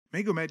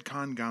Magomed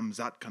Khan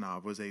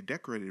Gamzatkanov was a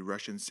decorated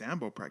Russian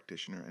sambo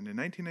practitioner, and in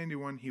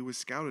 1991 he was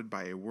scouted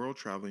by a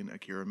world-traveling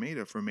Akira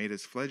Maeda for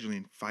Maeda's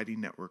fledgling Fighting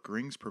Network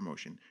Rings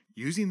promotion.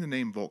 Using the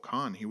name Volk,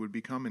 he would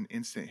become an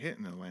instant hit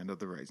in the land of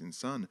the rising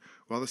sun.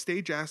 While the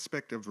stage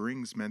aspect of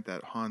Rings meant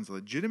that Han's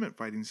legitimate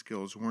fighting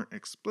skills weren't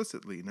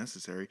explicitly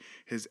necessary,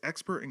 his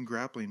expert in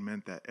grappling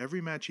meant that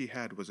every match he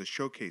had was a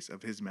showcase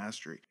of his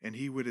mastery, and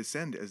he would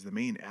ascend as the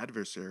main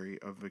adversary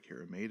of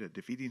Akira Maeda,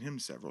 defeating him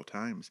several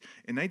times.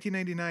 In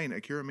 1999,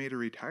 Akira Maeda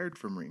retired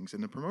from Rings,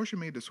 and the promotion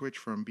made the switch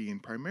from being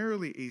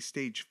primarily a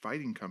stage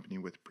fighting company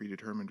with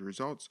predetermined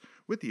results,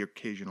 with the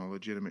occasional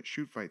legitimate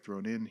shoot fight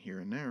thrown in here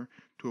and there,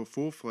 to a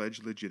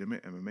full-fledged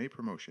legitimate MMA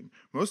promotion.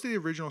 Most of the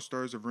original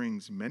stars of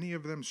Rings, many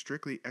of them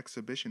strictly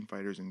exhibition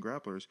fighters and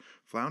grapplers,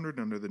 floundered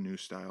under the new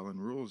style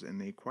and rules,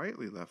 and they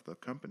quietly left the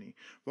company.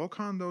 Volk,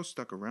 though,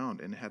 stuck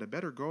around and had a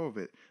better go of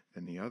it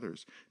than the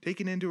others.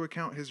 Taking into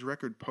account his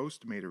record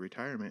post-Maeda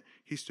retirement,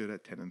 he stood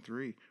at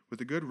 10-3,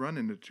 with a good run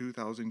in the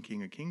 2000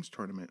 King of Kings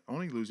tournament,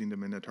 only losing to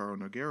Minotauro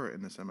Nogueira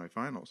in the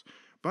semifinals.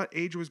 But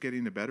age was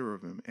getting the better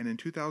of him, and in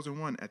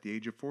 2001, at the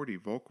age of 40,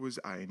 Volk was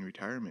eyeing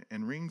retirement,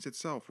 and Rings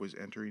itself was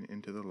entering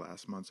into the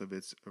last months of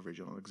its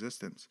original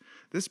existence.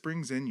 This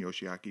brings in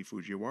Yoshiaki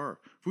Fujiwara.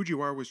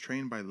 Fujiwara was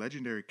trained by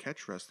legendary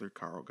catch wrestler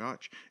Karl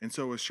Gotch, and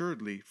so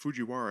assuredly,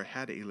 Fujiwara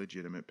had a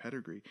legitimate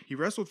pedigree. He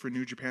wrestled for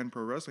New Japan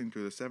Pro Wrestling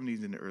through the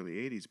 70s and early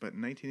 80s, but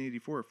in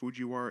 1984,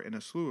 Fujiwara and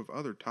a slew of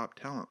other top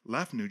talent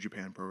left New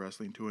Japan Pro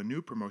Wrestling to a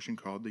new promotion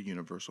called the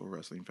Universal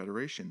Wrestling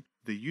Federation.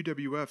 The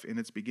UWF in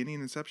its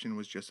beginning inception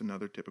was just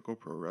another typical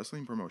pro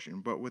wrestling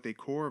promotion, but with a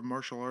core of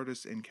martial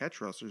artists and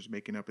catch wrestlers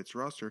making up its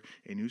roster,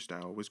 a new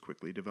style was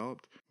quickly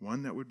developed,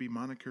 one that would be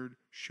monikered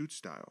shoot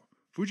style.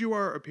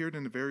 Fujiwara appeared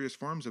in the various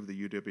forms of the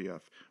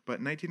UWF, but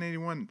in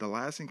 1981, the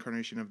last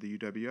incarnation of the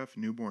UWF,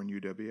 Newborn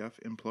UWF,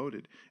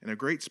 imploded, and a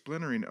great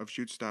splintering of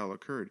shoot style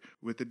occurred,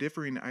 with the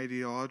differing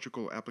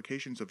ideological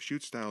applications of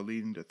shoot style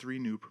leading to 3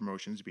 new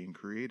promotions being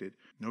created.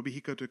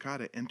 Nobuhiko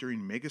Takada,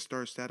 entering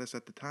megastar status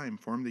at the time,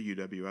 formed the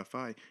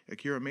UWFI.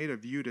 Akira Maeda,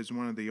 viewed as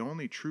one of the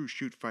only true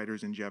shoot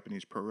fighters in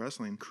Japanese pro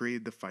wrestling,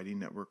 created the Fighting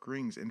Network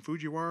Rings, and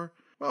Fujiwara,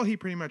 well, he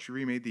pretty much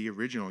remade the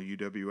original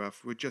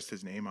UWF with just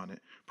his name on it,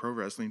 Pro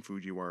Wrestling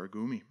Fujiwara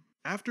Gumi.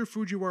 After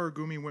Fujiwara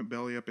Gumi went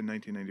belly up in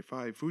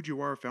 1995,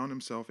 Fujiwara found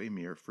himself a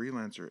mere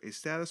freelancer, a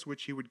status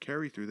which he would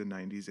carry through the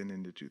 90s and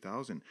into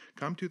 2000.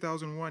 Come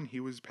 2001,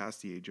 he was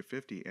past the age of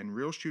 50, and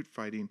real shoot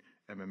fighting,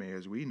 MMA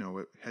as we know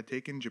it, had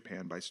taken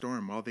Japan by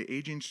storm, while the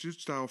aging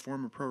shoot-style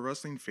form of pro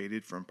wrestling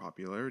faded from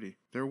popularity.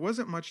 There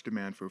wasn't much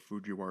demand for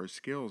Fujiwara's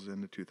skills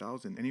in the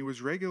 2000s, and he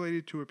was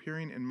regulated to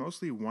appearing in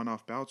mostly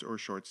one-off bouts or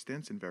short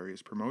stints in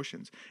various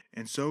promotions.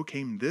 And so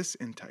came this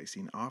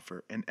enticing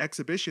offer, an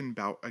exhibition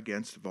bout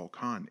against Volk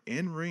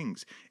in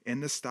Rings,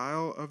 in the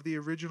style of the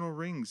original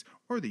Rings,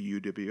 or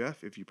the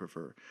UWF if you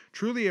prefer.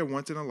 Truly a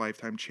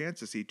once-in-a-lifetime chance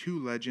to see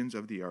 2 legends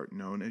of the art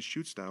known as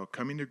shoot style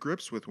coming to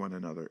grips with one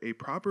another, a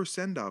proper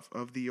send-off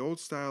of the old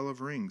style of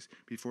Rings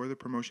before the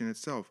promotion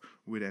itself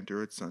would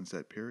enter its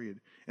sunset period.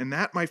 And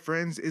that, my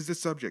friends, is the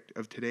subject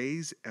of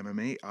today's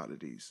MMA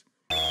Oddities.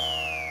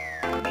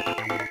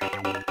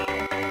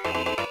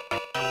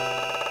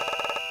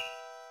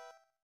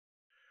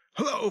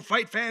 Hello,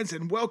 fight fans,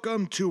 and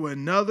welcome to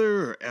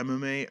another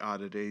MMA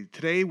Oddity.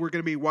 Today, we're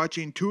going to be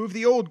watching 2 of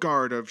the old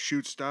guard of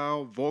shoot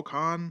style, Volk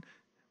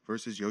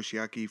versus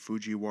Yoshiaki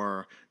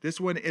Fujiwara. This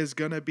one is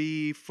going to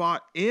be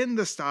fought in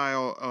the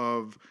style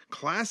of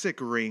classic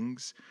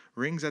Rings.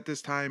 Rings at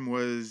this time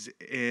was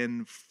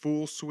in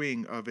full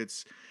swing of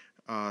its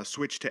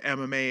switch to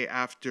MMA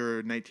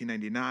after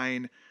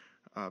 1999.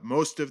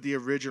 Most of the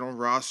original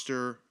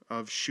roster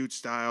of shoot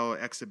style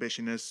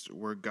exhibitionists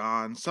were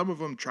gone. Some of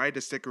them tried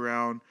to stick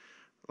around,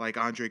 like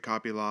Andrei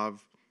Kopylov,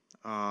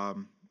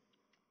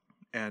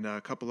 and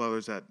a couple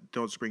others that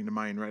don't spring to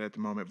mind right at the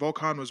moment.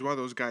 Volk was one of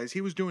those guys.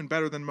 He was doing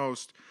better than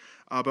most,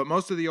 but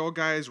most of the old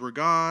guys were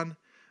gone.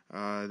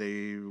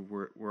 They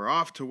were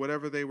off to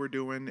whatever they were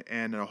doing,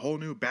 and a whole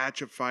new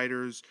batch of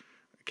fighters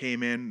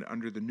came in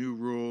under the new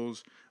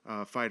rules.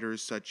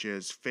 Fighters such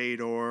as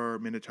Fedor,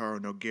 Minotauro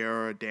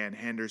Nogueira, Dan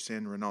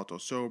Henderson, Ronaldo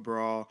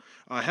Sobral.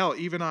 Hell,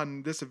 even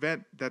on this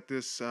event that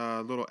this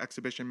little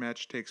exhibition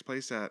match takes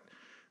place at,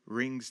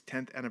 Ring's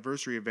 10th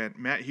anniversary event,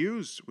 Matt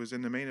Hughes was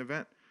in the main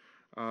event.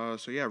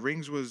 So yeah,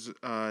 Rings was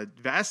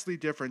vastly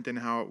different than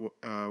how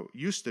it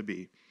used to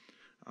be.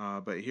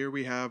 But here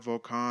we have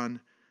Volk and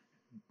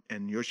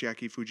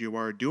Yoshiaki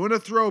Fujiwara doing a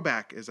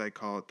throwback, as I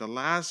call it, the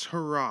last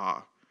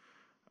hurrah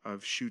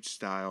of shoot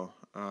style.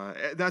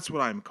 That's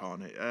what I'm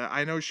calling it.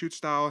 I know shoot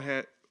style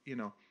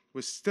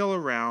was still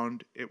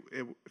around. It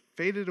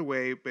faded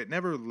away, but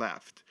never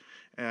left.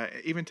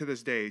 Even to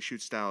this day,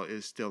 shoot style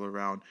is still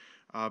around.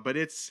 But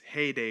its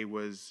heyday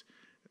was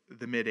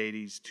the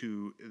mid-'80s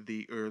to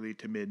the early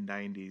to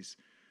mid-'90s.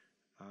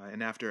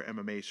 And after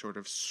MMA sort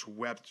of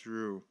swept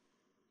through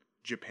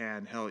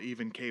Japan, hell,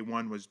 even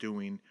K1 was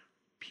doing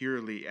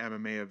purely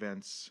MMA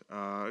events.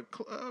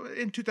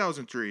 In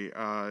 2003,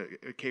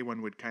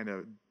 K1 would kind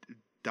of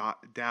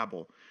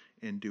dabble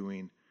in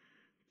doing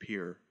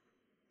pure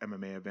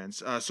MMA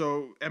events.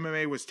 So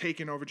MMA was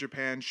taking over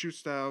Japan. Shoot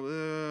style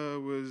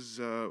was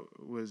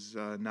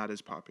not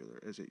as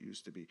popular as it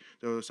used to be,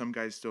 though some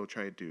guys still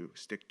tried to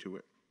stick to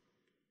it.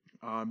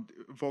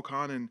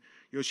 Volkan and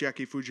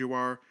Yoshiaki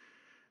Fujiwara,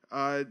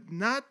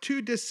 not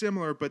too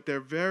dissimilar, but they're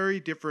very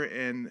different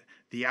in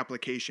the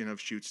application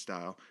of shoot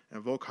style.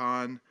 And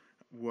Volkan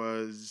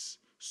was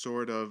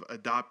sort of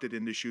adopted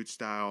into shoot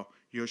style.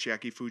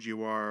 Yoshiaki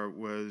Fujiwara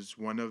was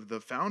one of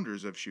the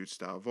founders of shoot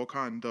style.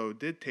 Volkan, though,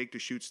 did take to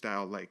shoot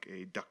style like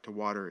a duck to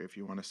water, if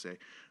you want to say.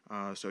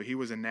 So he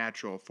was a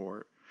natural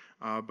for it.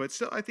 But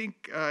still, I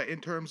think in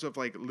terms of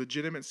like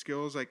legitimate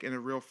skills, like in a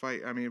real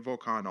fight, I mean,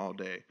 Volkan all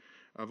day.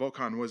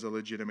 Volkan was a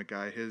legitimate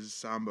guy. His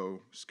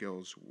sambo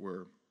skills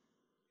were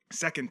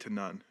second to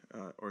none,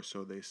 or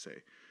so they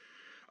say.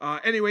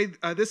 Anyway,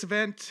 this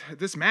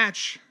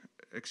match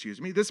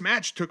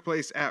took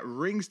place at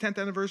Ring's 10th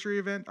anniversary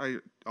event.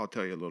 I'll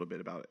tell you a little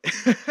bit about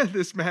it.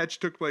 This match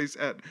took place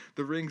at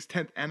the Ring's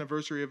 10th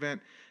anniversary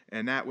event,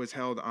 and that was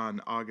held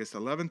on August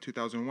 11,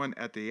 2001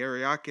 at the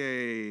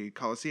Ariake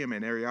Coliseum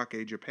in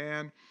Ariake,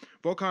 Japan.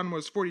 Volkan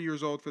was 40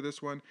 years old for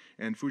this one,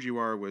 and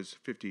Fujiwara was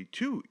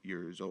 52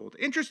 years old.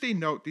 Interesting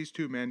note, these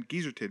two men,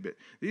 geezer tidbit,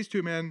 these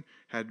two men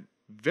had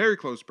very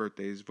close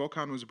birthdays.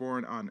 Volkan was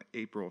born on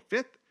April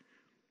 5th.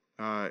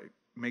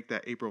 Make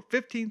that April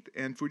 15th,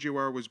 and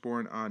Fujiwara was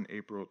born on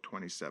April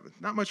 27th.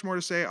 Not much more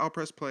to say. I'll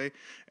press play,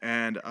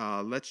 and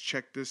let's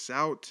check this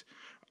out.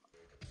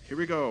 Here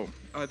we go.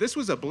 This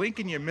was a blink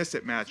and you miss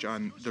it match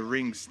on the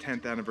Ring's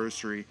 10th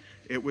anniversary.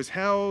 It was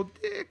held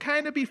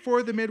kind of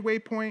before the midway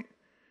point,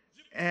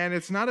 and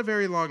it's not a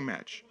very long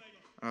match.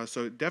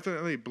 So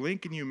definitely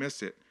blink and you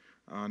miss it.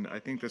 I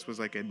think this was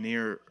like a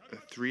near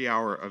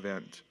 3-hour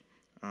event.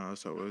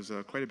 So it was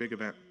quite a big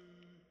event.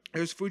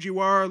 There's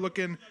Fujiwara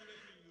looking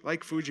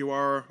like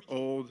Fujiwara,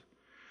 old.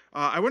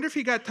 I wonder if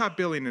he got top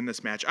billing in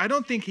this match. I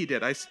don't think he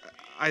did.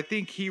 I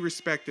think he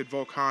respected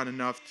Volkan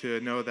enough to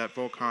know that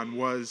Volkan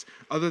was,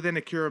 other than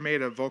Akira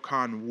Maeda,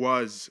 Volkan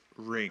was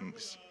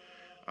Rings.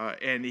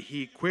 And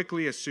he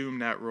quickly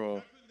assumed that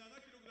role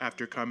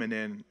after coming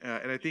in.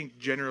 And I think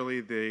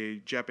generally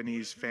the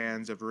Japanese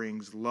fans of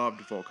Rings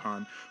loved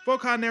Volkan.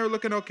 Volkan there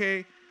looking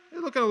okay.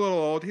 He's looking a little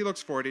old. He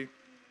looks 40.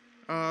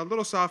 A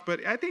little soft,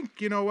 but I think,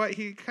 you know what,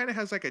 he kind of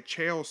has like a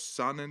Chael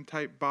Sonnen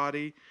type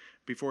body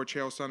before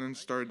Chael Sonnen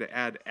started to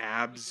add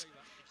abs.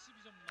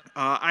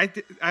 I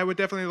would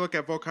definitely look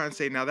at Volkan and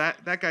say, now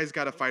that guy's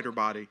got a fighter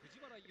body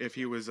if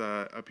he was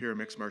a pure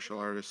mixed martial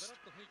artist.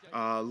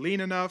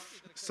 Lean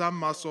enough, some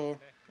muscle,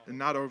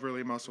 not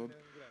overly muscled.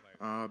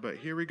 But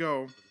here we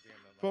go.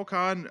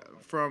 Volkan,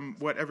 from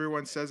what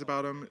everyone says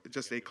about him,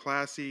 just a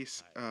classy,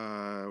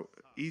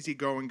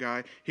 easygoing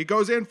guy. He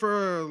goes in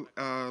for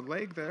a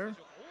leg there.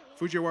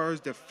 Fujiwara's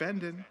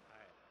defending.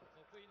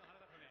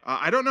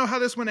 I don't know how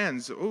this one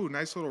ends. Ooh,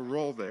 nice little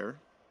roll there.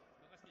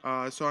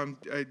 So I'm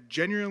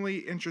genuinely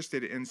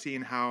interested in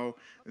seeing how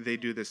they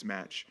do this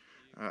match.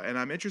 And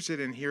I'm interested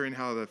in hearing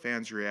how the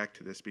fans react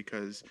to this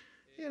because,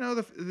 you know,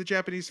 the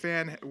Japanese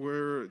fan,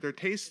 their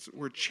tastes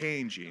were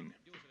changing.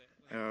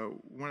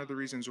 One of the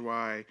reasons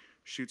why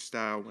shoot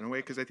style went away,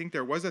 because I think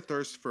there was a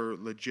thirst for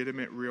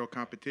legitimate, real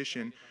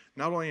competition,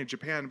 not only in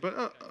Japan,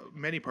 but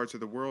many parts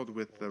of the world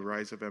with the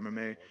rise of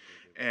MMA.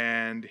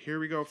 And here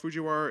we go.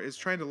 Fujiwara is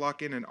trying to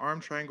lock in an arm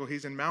triangle.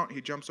 He's in mount.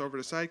 He jumps over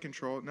to side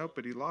control. Nope,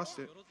 but he lost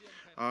it.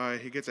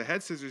 He gets a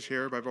head scissors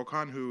here by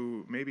Volkan,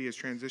 who maybe is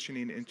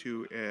transitioning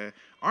into an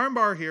arm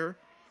bar here.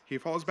 He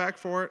falls back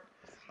for it.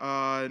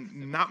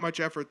 Not much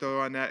effort, though,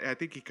 on that. I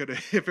think he could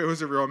have, if it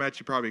was a real match,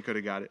 he probably could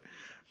have got it.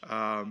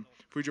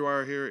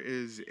 Fujiwara here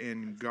is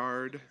in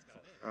guard.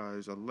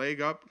 There's a leg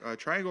up,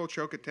 triangle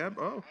choke attempt.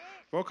 Oh,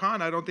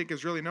 Volkan, I don't think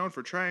is really known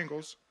for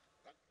triangles.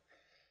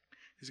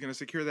 He's going to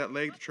secure that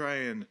leg to try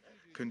and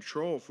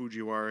control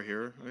Fujiwara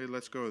here. Hey,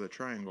 let's go with the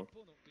triangle.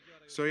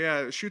 So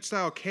yeah, shoot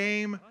style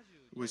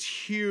was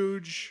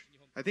huge.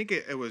 I think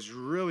it was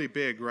really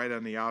big right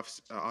on the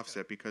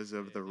offset because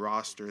of the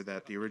roster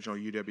that the original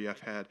UWF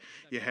had.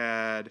 You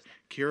had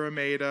Kira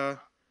Maeda,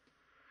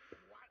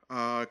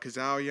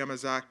 Kazuo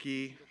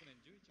Yamazaki,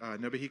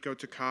 Nobuhiko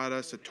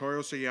Takada,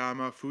 Satoru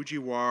Sayama,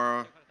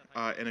 Fujiwara,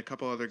 and a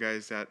couple other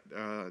guys that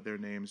their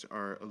names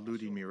are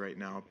eluding me right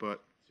now.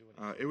 But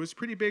it was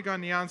pretty big on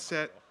the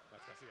onset.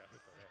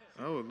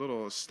 Oh, a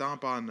little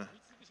stomp on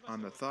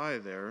the thigh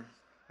there.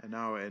 And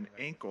now an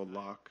ankle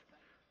lock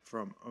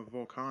from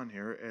Volkan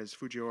here as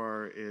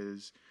Fujiwara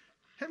is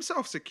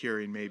himself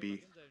securing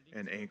maybe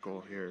an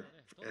ankle here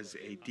as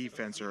a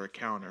defense or a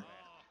counter.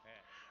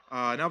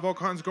 Now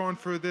Volkan's going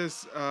for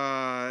this.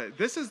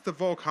 This is the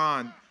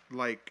Volkan,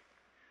 like,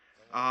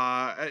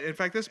 in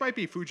fact, this might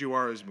be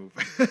Fujiwara's move.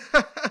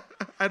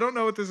 I don't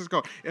know what this is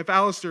called. If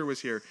Alistair was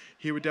here,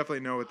 he would definitely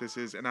know what this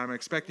is, and I'm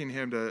expecting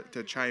him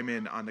to chime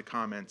in on the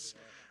comments.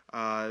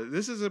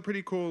 This is a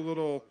pretty cool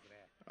little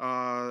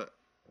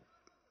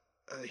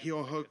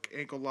heel hook,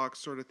 ankle lock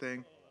sort of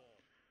thing.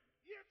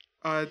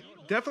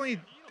 Definitely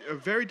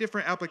very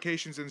different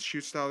applications in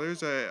shoot style.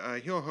 There's a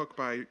heel hook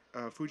by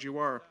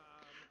Fujiwara.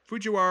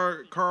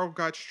 Fujiwara, Carl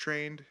Gotch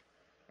trained,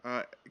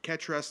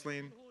 catch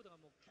wrestling.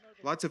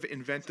 Lots of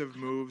inventive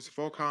moves.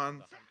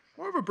 Volkan,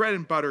 more of a bread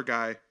and butter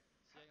guy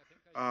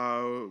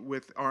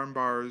with arm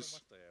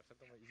bars,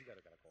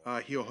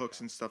 heel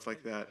hooks, and stuff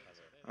like that.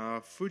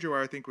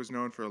 Fujiwara, I think, was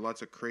known for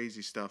lots of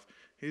crazy stuff.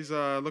 He's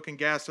looking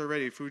gassed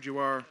already.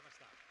 Fujiwara.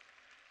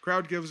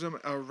 Crowd gives him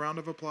a round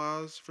of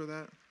applause for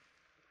that.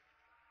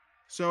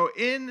 So,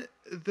 in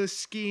the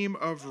scheme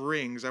of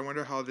rings, I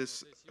wonder how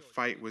this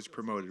fight was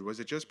promoted. Was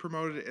it just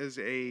promoted as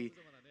a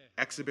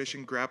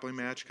exhibition grappling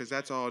match? Because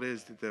that's all it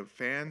is. Did the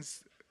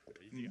fans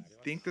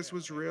think this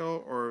was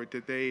real, or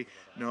did they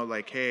know,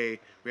 like, hey,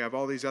 we have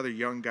all these other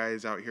young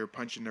guys out here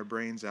punching their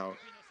brains out,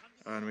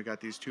 and we got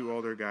these two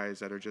older guys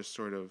that are just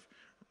sort of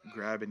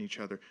grabbing each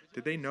other?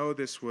 Did they know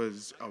this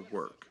was a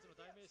work?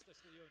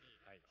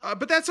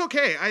 But that's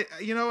okay.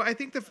 I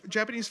think the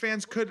Japanese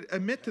fans could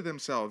admit to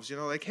themselves,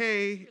 like,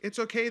 hey, it's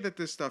okay that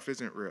this stuff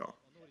isn't real.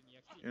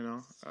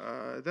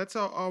 That's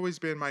always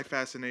been my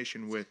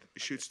fascination with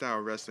shoot style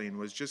wrestling,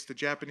 was just the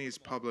Japanese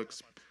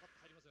public's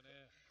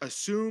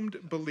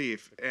assumed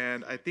belief.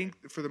 And I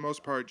think for the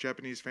most part,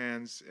 Japanese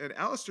fans, and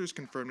Alistair's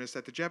confirmed this,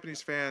 that the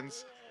Japanese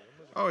fans,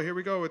 oh, here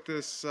we go with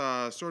this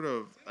sort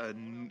of a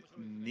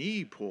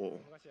knee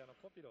pull,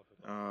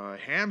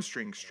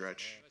 hamstring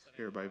stretch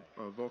here by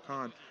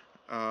Volkan.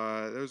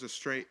 There was a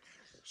straight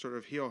sort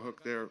of heel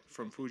hook there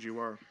from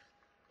Fujiwara.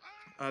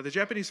 The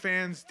Japanese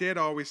fans did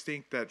always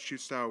think that shoot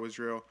style was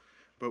real,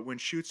 but when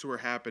shoots were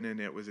happening,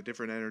 it was a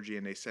different energy,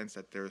 and they sensed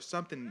that there was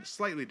something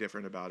slightly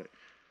different about it.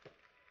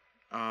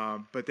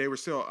 But they were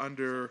still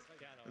under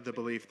the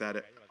belief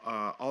that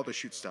all the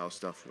shoot style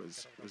stuff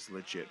was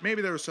legit.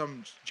 Maybe there were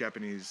some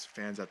Japanese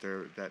fans out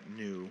there that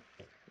knew,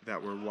 that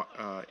were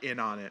in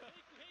on it.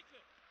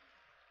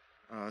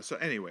 So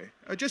anyway,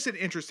 just an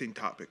interesting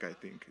topic, I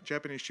think.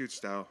 Japanese shoot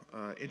style,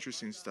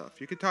 interesting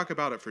stuff. You could talk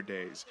about it for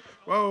days.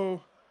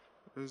 Whoa,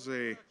 there's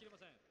a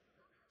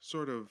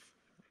sort of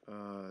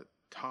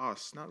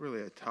toss, not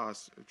really a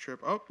toss, a trip.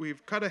 Oh,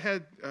 we've cut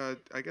ahead.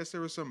 I guess there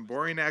was some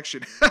boring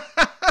action.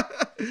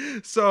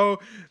 So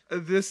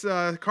this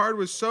card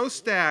was so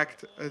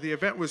stacked. The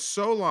event was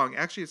so long.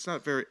 Actually, it's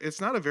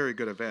not a very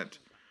good event.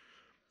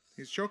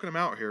 He's choking him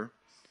out here.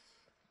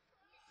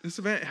 This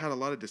event had a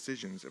lot of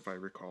decisions, if I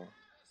recall.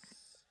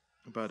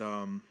 But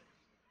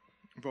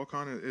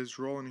Volkan is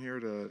rolling here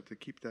to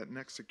keep that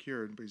neck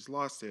secured, but he's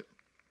lost it.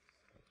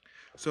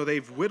 So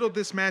they've whittled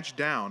this match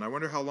down. I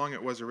wonder how long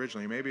it was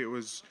originally. Maybe it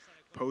was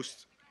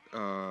post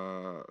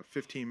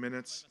 15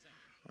 minutes.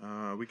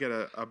 We get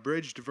a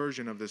abridged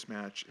version of this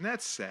match, and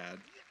that's sad.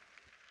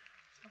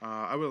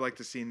 I would have liked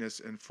to seen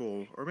this in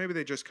full. Or maybe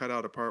they just cut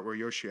out a part where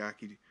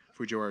Yoshiaki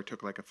Fujiwara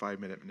took like a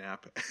 5-minute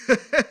nap.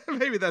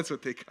 Maybe that's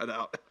what they cut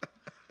out.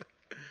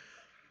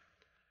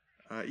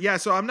 Yeah,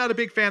 so I'm not a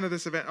big fan of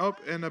this event. Oh,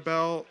 and a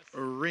bell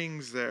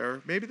rings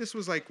there. Maybe this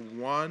was like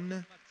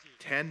one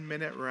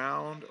 10-minute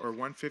round or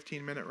one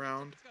 15-minute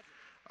round.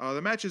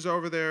 The match is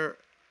over there,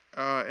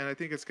 and I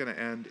think it's going to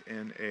end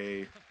in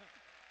a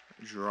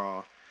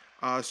draw.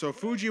 So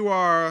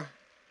Fujiwara,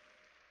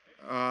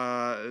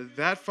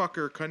 that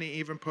fucker couldn't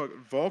even put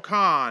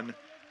Volkan,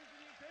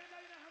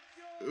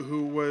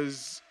 who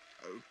was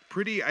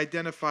pretty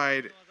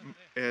identified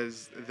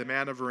as the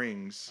man of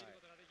rings.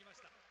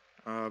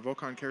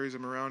 Volkan carries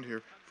him around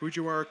here.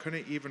 Fujiwara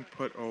couldn't even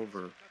put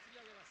over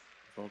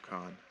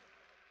Volkan.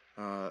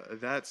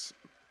 That's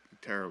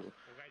terrible.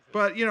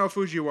 But,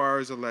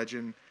 Fujiwara is a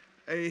legend.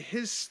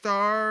 His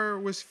star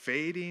was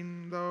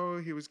fading, though.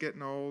 He was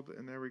getting old.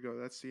 And there we go.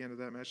 That's the end of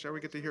that match. Now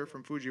we get to hear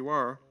from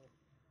Fujiwara.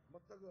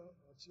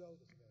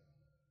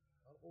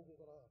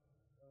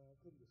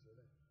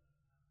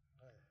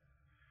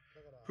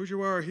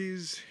 Fujiwara,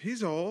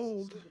 he's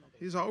old.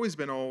 He's always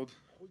been old.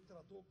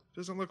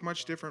 Doesn't look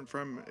much different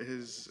from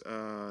his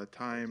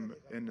time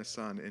in the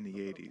sun in the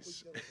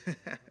 80s.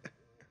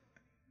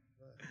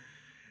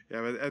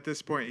 Yeah, but at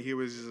this point, he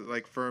was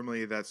like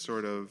firmly that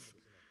sort of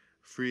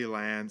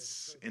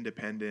freelance,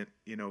 independent,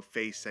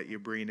 face that you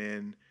bring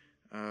in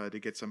to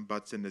get some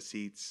butts in the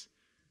seats.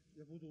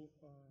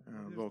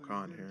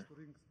 Volkan here.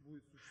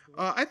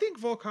 I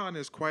think Volkan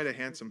is quite a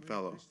handsome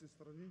fellow.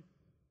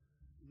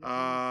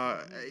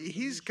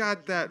 He's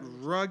got that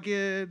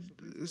rugged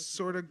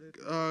sort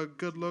of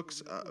good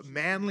looks,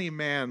 manly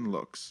man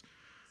looks,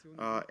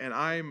 and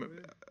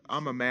I'm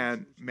a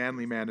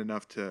manly man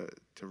enough to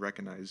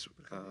recognize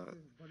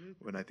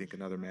when I think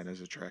another man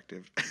is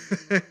attractive.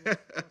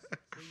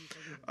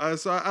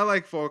 So I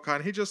like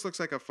Volkan. He just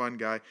looks like a fun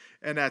guy,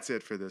 and that's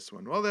it for this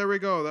one. Well, there we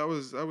go. That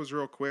was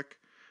real quick.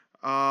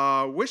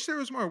 Wish there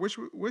was more.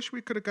 Wish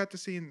we could have got to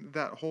see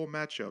that whole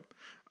matchup.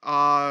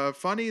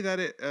 Funny that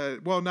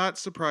it. Well, not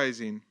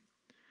surprising.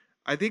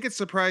 I think it's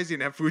surprising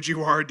that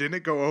Fujiwara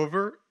didn't go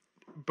over,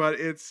 but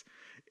it's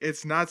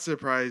not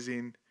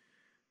surprising.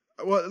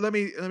 Well, let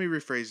me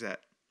rephrase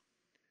that.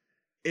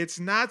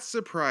 It's not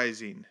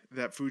surprising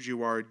that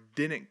Fujiwara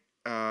didn't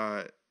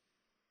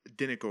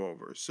go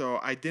over. So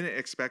I didn't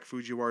expect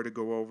Fujiwara to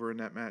go over in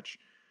that match,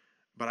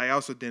 but I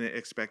also didn't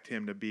expect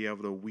him to be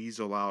able to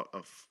weasel out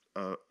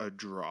a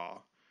draw.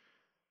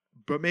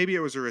 But maybe it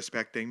was a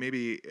respect thing.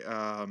 Maybe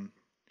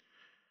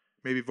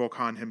maybe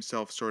Volkan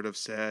himself sort of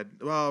said,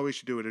 well, we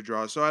should do it a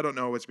draw. So I don't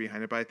know what's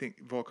behind it, but I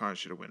think Volkan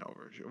should have went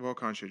over.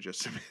 Volkan should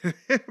just submit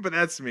it. But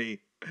that's me.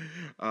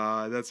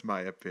 That's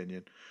my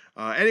opinion.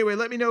 Anyway,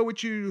 let me know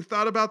what you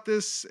thought about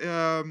this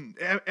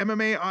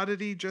MMA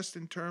oddity, just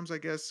in terms, I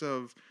guess,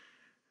 of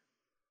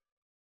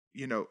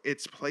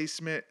its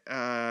placement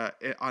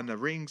on the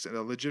rings,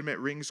 a legitimate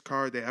rings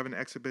card. They have an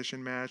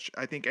exhibition match.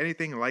 I think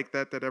anything like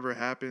that ever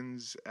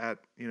happens at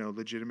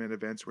legitimate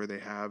events where they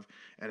have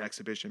an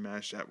exhibition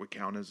match, that would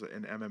count as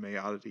an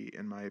MMA oddity,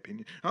 in my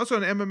opinion.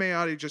 Also an MMA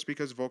oddity just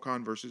because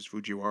Volkan versus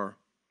Fujiwara,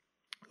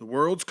 the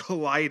worlds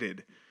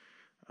collided.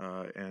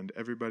 And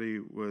everybody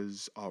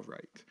was all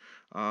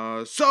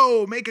right.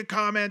 So make a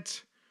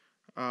comment.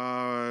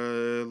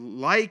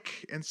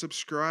 Like and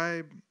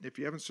subscribe. If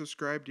you haven't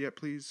subscribed yet,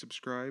 please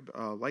subscribe.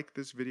 Like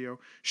this video.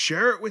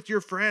 Share it with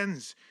your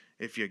friends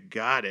if you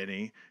got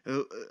any.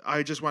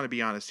 I just want to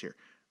be honest here.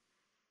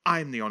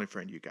 I'm the only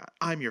friend you got.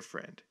 I'm your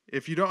friend.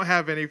 If you don't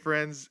have any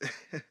friends,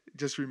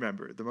 just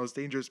remember, the most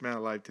dangerous man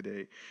alive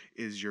today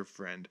is your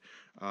friend.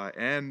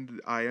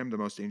 And I am the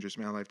most dangerous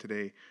man alive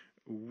today.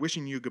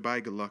 Wishing you goodbye,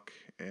 good luck,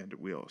 and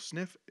we'll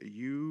sniff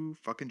you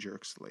fucking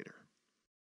jerks later.